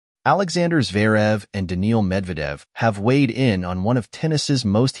Alexander Zverev and Daniil Medvedev have weighed in on one of tennis's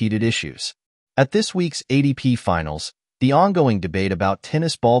most heated issues. At this week's ATP Finals, the ongoing debate about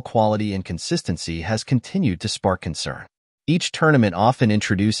tennis ball quality and consistency has continued to spark concern. Each tournament often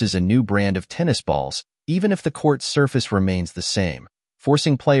introduces a new brand of tennis balls, even if the court's surface remains the same,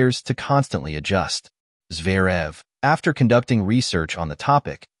 forcing players to constantly adjust. Zverev, after conducting research on the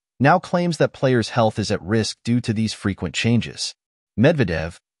topic, now claims that players' health is at risk due to these frequent changes.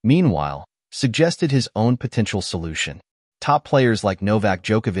 Medvedev, meanwhile, suggested his own potential solution. Top players like Novak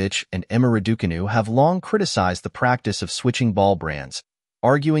Djokovic and Emma Raducanu have long criticized the practice of switching ball brands,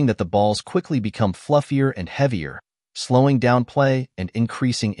 arguing that the balls quickly become fluffier and heavier, slowing down play and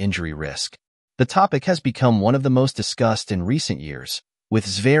increasing injury risk. The topic has become one of the most discussed in recent years, with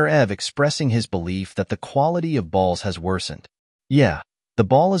Zverev expressing his belief that the quality of balls has worsened. "Yeah, the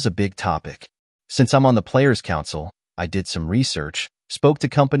ball is a big topic. Since I'm on the Players' Council, I did some research, spoke to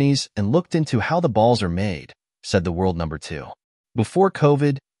companies, and looked into how the balls are made," said the world number 2. "Before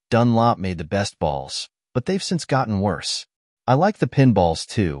COVID, Dunlop made the best balls, but they've since gotten worse. I like the pin balls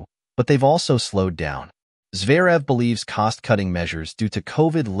too, but they've also slowed down." Zverev believes cost-cutting measures due to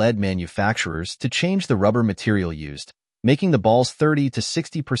COVID led manufacturers to change the rubber material used, making the balls 30 to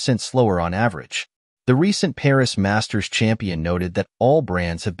 60% slower on average. The recent Paris Masters champion noted that all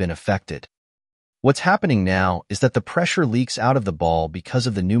brands have been affected. "What's happening now is that the pressure leaks out of the ball because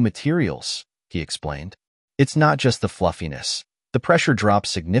of the new materials," he explained. "It's not just the fluffiness. The pressure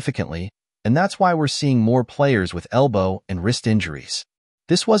drops significantly, and that's why we're seeing more players with elbow and wrist injuries.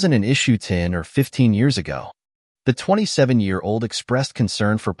 This wasn't an issue 10 or 15 years ago." The 27-year-old expressed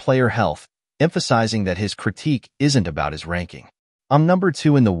concern for player health, emphasizing that his critique isn't about his ranking. "I'm number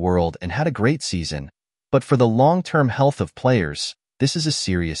 2 in the world and had a great season, but for the long-term health of players, this is a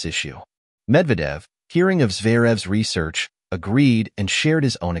serious issue." Medvedev, hearing of Zverev's research, agreed and shared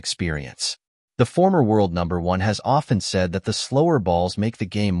his own experience. The former world number 1 has often said that the slower balls make the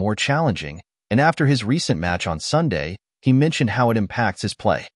game more challenging, and after his recent match on Sunday, he mentioned how it impacts his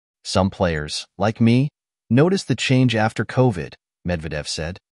play. "Some players, like me, noticed the change after COVID," Medvedev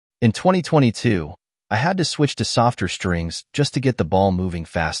said. "In 2022, I had to switch to softer strings just to get the ball moving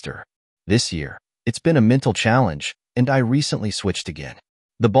faster. This year, it's been a mental challenge, and I recently switched again.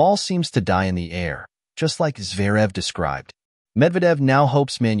 The ball seems to die in the air, just like Zverev described." Medvedev now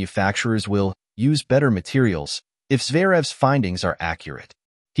hopes manufacturers will use better materials if Zverev's findings are accurate.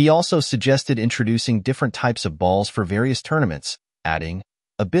 He also suggested introducing different types of balls for various tournaments, adding,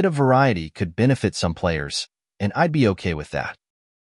 "A bit of variety could benefit some players, and I'd be okay with that."